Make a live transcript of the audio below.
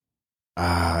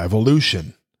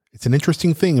Evolution. It's an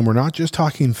interesting thing, and we're not just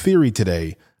talking theory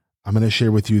today. I'm going to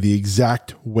share with you the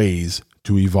exact ways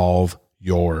to evolve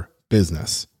your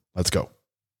business. Let's go.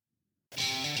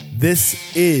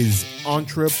 This is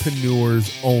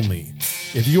Entrepreneurs Only.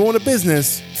 If you own a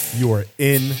business, you are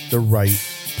in the right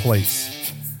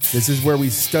place. This is where we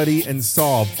study and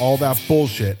solve all that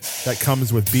bullshit that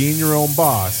comes with being your own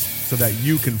boss so that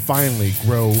you can finally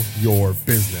grow your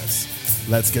business.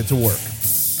 Let's get to work.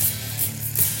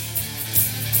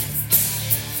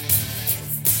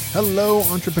 Hello,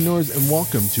 entrepreneurs, and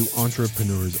welcome to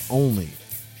Entrepreneurs Only.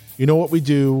 You know what we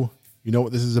do, you know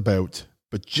what this is about,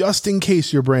 but just in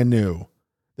case you're brand new,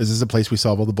 this is a place we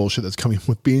solve all the bullshit that's coming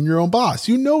with being your own boss.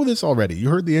 You know this already. You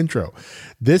heard the intro.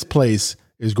 This place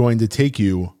is going to take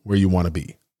you where you want to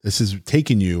be. This is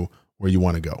taking you where you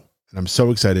want to go. And I'm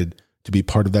so excited to be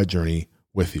part of that journey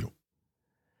with you.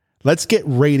 Let's get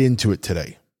right into it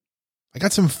today. I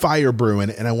got some fire brewing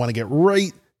and I want to get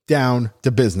right down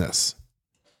to business.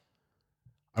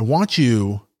 I want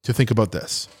you to think about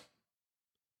this.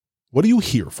 What are you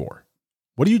here for?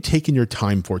 What are you taking your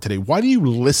time for today? Why do you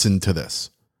listen to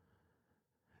this?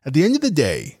 At the end of the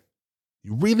day,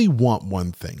 you really want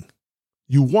one thing.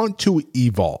 You want to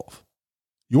evolve.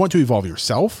 You want to evolve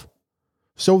yourself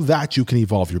so that you can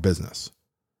evolve your business.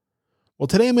 Well,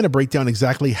 today I'm going to break down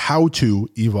exactly how to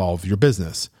evolve your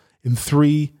business in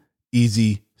 3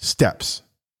 easy steps.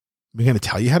 I'm going to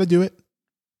tell you how to do it.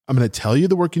 I'm going to tell you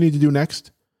the work you need to do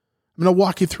next. I'm going to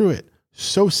walk you through it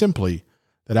so simply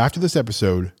that after this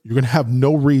episode, you're going to have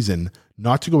no reason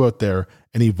not to go out there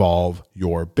and evolve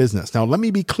your business. Now, let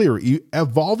me be clear.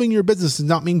 Evolving your business does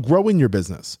not mean growing your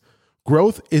business.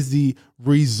 Growth is the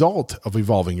result of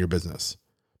evolving your business.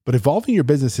 But evolving your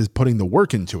business is putting the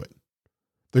work into it.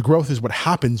 The growth is what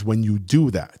happens when you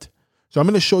do that. So I'm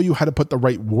going to show you how to put the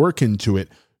right work into it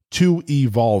to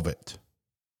evolve it.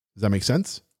 Does that make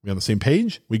sense? We on the same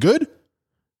page? We good?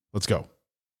 Let's go.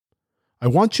 I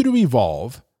want you to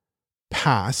evolve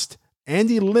past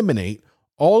and eliminate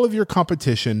all of your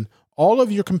competition, all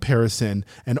of your comparison,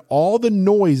 and all the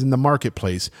noise in the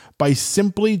marketplace by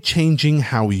simply changing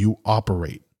how you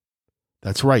operate.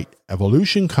 That's right.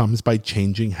 Evolution comes by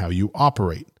changing how you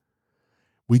operate.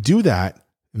 We do that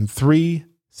in 3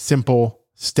 simple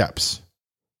steps.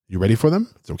 You ready for them?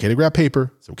 It's okay to grab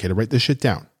paper. It's okay to write this shit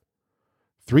down.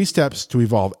 3 steps to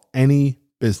evolve any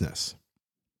business.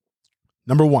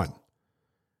 Number 1.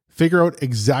 Figure out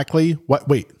exactly what,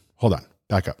 wait, hold on,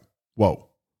 back up. Whoa,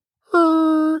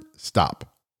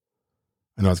 stop.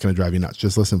 I know it's going to drive you nuts.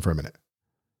 Just listen for a minute.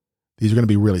 These are going to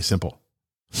be really simple.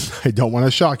 I don't want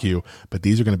to shock you, but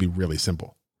these are going to be really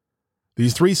simple.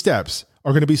 These 3 steps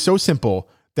are going to be so simple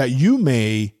that you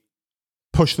may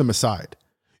push them aside.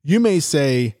 You may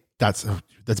say, that's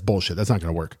bullshit. That's not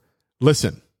going to work.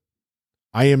 Listen,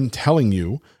 I am telling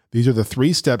you, these are the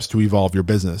 3 steps to evolve your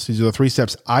business. These are the 3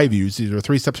 steps I've used. These are the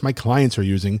 3 steps my clients are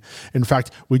using. In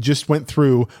fact, we just went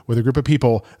through with a group of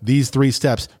people these 3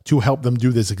 steps to help them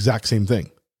do this exact same thing.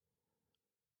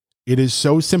 It is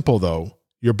so simple, though.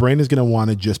 Your brain is going to want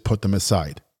to just put them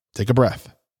aside. Take a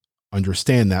breath.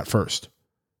 Understand that first.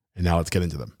 And now let's get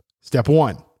into them. Step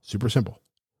 1, super simple.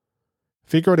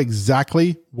 Figure out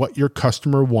exactly what your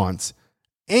customer wants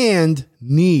and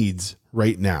needs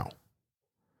right now.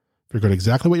 Figure out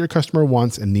exactly what your customer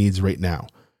wants and needs right now.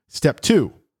 Step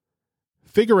 2,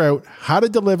 figure out how to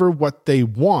deliver what they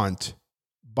want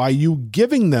by you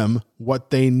giving them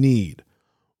what they need.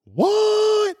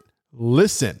 What?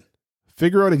 Listen,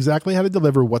 figure out exactly how to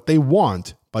deliver what they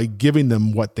want by giving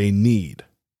them what they need.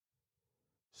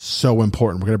 So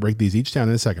important. We're going to break these each down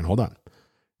in a second. Hold on.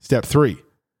 Step 3,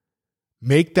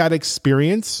 make that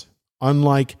experience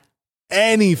unlike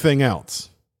anything else.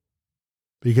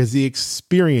 Because the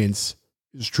experience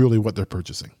is truly what they're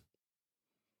purchasing.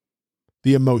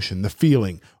 The emotion, the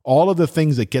feeling, all of the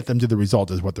things that get them to the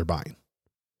result is what they're buying.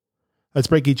 Let's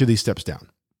break each of these steps down.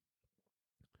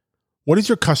 What does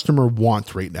your customer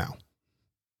want right now?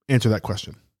 Answer that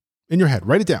question. In your head,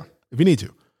 write it down if you need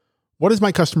to. What does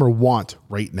my customer want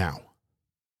right now?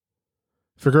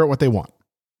 Figure out what they want.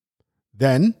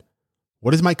 Then,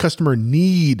 what does my customer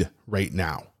need right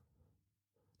now?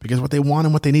 Because what they want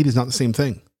and what they need is not the same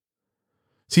thing.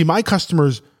 See, my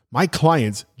customers, my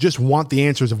clients just want the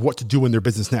answers of what to do in their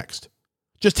business next.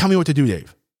 Just tell me what to do,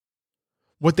 Dave.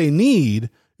 What they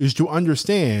need is to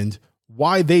understand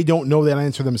why they don't know that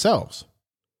answer themselves.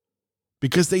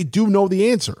 Because they do know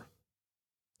the answer.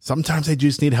 Sometimes they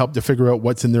just need help to figure out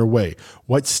what's in their way.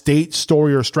 What state,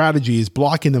 story, or strategy is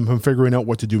blocking them from figuring out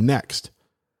what to do next.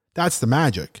 That's the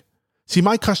magic. See,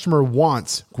 my customer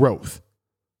wants growth.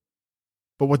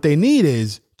 But what they need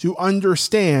is to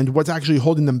understand what's actually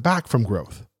holding them back from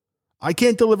growth. I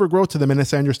can't deliver growth to them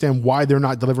unless I understand why they're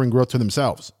not delivering growth to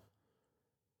themselves.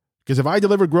 Because if I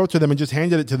delivered growth to them and just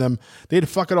handed it to them, they'd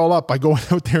fuck it all up by going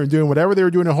out there and doing whatever they were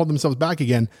doing to hold themselves back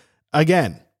again.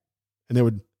 And they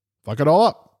would fuck it all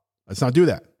up. Let's not do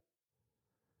that.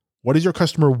 What does your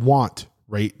customer want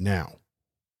right now?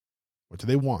 What do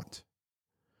they want?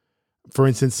 For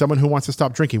instance, someone who wants to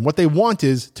stop drinking, what they want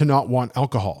is to not want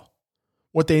alcohol.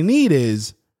 What they need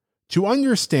is to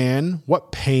understand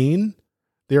what pain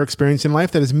they're experiencing in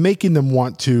life that is making them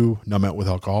want to numb out with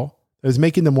alcohol, that is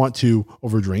making them want to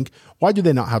overdrink. Why do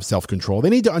they not have self-control? They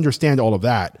need to understand all of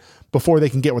that before they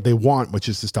can get what they want, which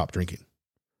is to stop drinking.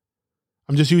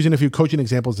 I'm just using a few coaching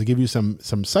examples to give you some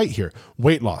sight here.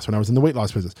 Weight loss. When I was in the weight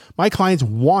loss business, my clients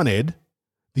wanted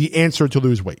the answer to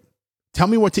lose weight. Tell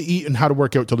me what to eat and how to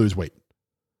work out to lose weight.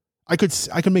 I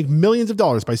could make millions of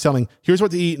dollars by selling, here's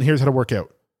what to eat and here's how to work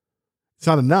out. It's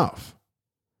not enough.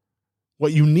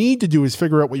 What you need to do is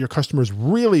figure out what your customer is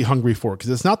really hungry for,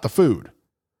 because it's not the food.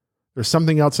 There's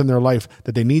something else in their life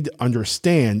that they need to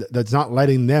understand that's not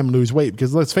letting them lose weight.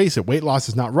 Because let's face it, weight loss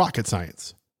is not rocket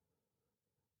science.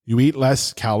 You eat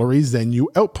less calories than you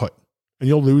output and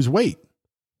you'll lose weight.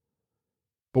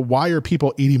 But why are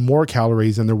people eating more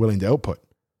calories than they're willing to output?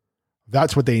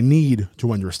 That's what they need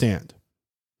to understand.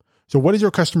 So what does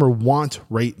your customer want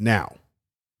right now?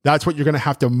 That's what you're going to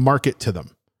have to market to them.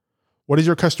 What does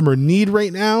your customer need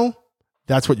right now?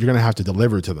 That's what you're going to have to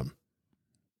deliver to them.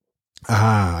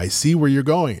 I see where you're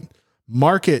going.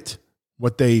 Market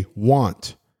what they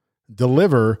want.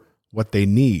 Deliver what they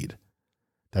need.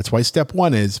 That's why step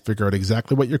 1 is figure out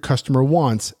exactly what your customer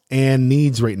wants and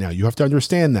needs right now. You have to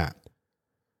understand that.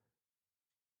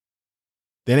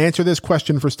 Then answer this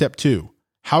question for step 2.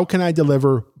 How can I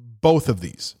deliver both of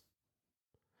these?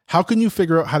 How can you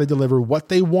figure out how to deliver what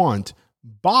they want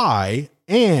by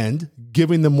and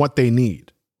giving them what they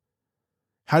need?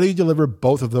 How do you deliver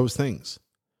both of those things?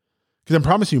 Because I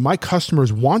promise you, my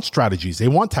customers want strategies. They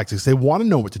want tactics. They want to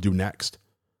know what to do next.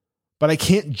 But I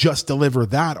can't just deliver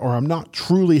that, or I'm not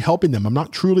truly helping them. I'm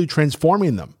not truly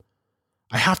transforming them.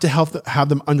 I have to have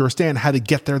them understand how to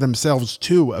get there themselves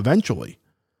too eventually.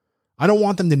 I don't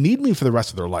want them to need me for the rest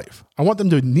of their life. I want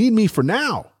them to need me for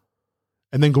now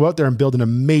and then go out there and build an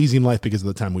amazing life because of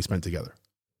the time we spent together.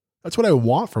 That's what I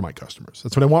want for my customers.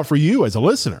 That's what I want for you as a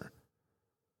listener.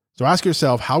 So ask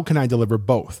yourself, how can I deliver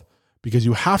both? Because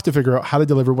you have to figure out how to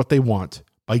deliver what they want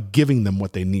by giving them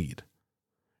what they need.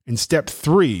 In step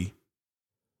 3,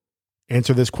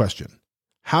 answer this question.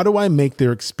 How do I make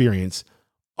their experience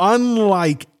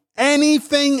unlike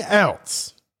anything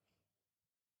else?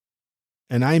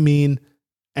 And I mean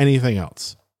anything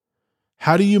else.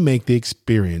 How do you make the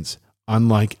experience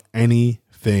unlike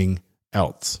anything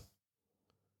else?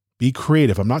 Be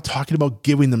creative. I'm not talking about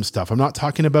giving them stuff. I'm not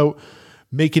talking about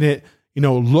making it,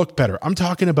 look better. I'm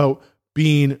talking about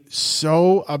being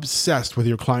so obsessed with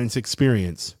your client's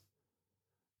experience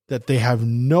that they have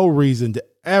no reason to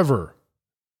ever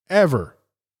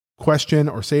question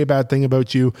or say a bad thing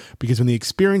about you, because when the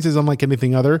experience is unlike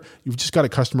anything other, you've just got a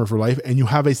customer for life, and you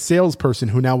have a salesperson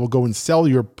who now will go and sell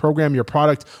your program, your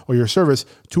product, or your service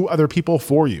to other people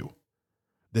for you.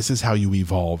 This is how you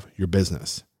evolve your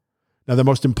business. Now, the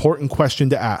most important question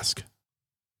to ask,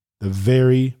 the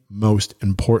very most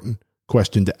important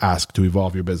question to ask to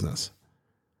evolve your business.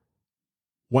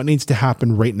 What needs to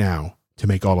happen right now to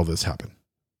make all of this happen?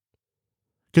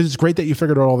 Because it's great that you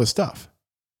figured out all this stuff.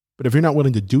 But if you're not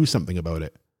willing to do something about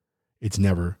it, it's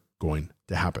never going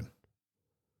to happen.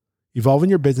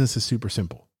 Evolving your business is super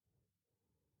simple.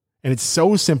 And it's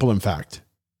so simple, in fact,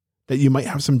 that you might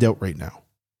have some doubt right now.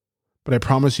 But I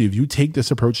promise you, if you take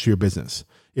this approach to your business,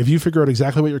 if you figure out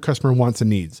exactly what your customer wants and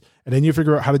needs, and then you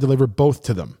figure out how to deliver both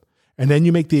to them, and then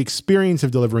you make the experience of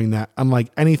delivering that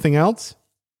unlike anything else,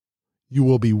 you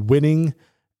will be winning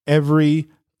every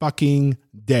fucking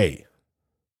day.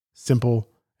 Simple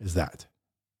as that.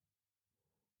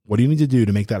 What do you need to do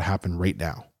to make that happen right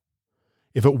now?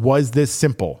 If it was this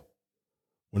simple,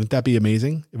 wouldn't that be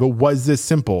amazing? If it was this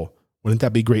simple, wouldn't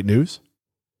that be great news?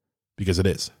 Because it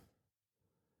is.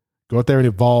 Go out there and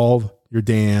evolve your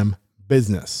damn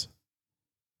business.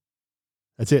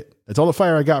 That's it. That's all the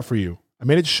fire I got for you. I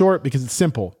made it short because it's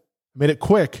simple. I made it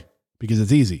quick because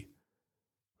it's easy.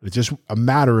 But it's just a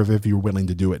matter of if you're willing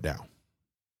to do it now.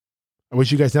 I wish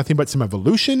you guys nothing but some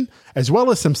evolution as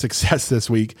well as some success this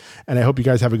week. And I hope you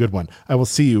guys have a good one. I will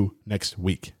see you next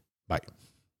week. Bye.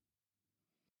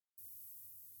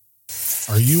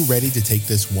 Are you ready to take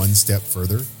this one step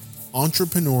further?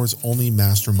 Entrepreneurs Only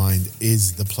Mastermind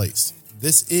is the place.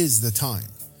 This is the time.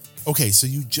 Okay, so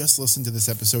you just listened to this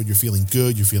episode. You're feeling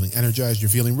good. You're feeling energized. You're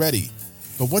feeling ready.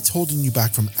 But what's holding you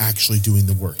back from actually doing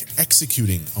the work,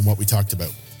 executing on what we talked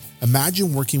about?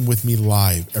 Imagine working with me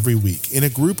live every week in a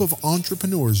group of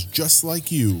entrepreneurs just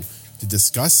like you to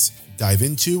discuss, dive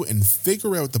into, and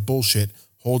figure out the bullshit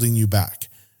holding you back.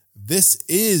 This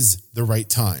is the right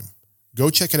time.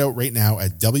 Go check it out right now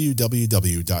at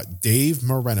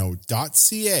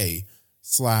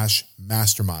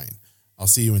www.davemoreno.ca/mastermind. I'll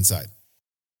see you inside.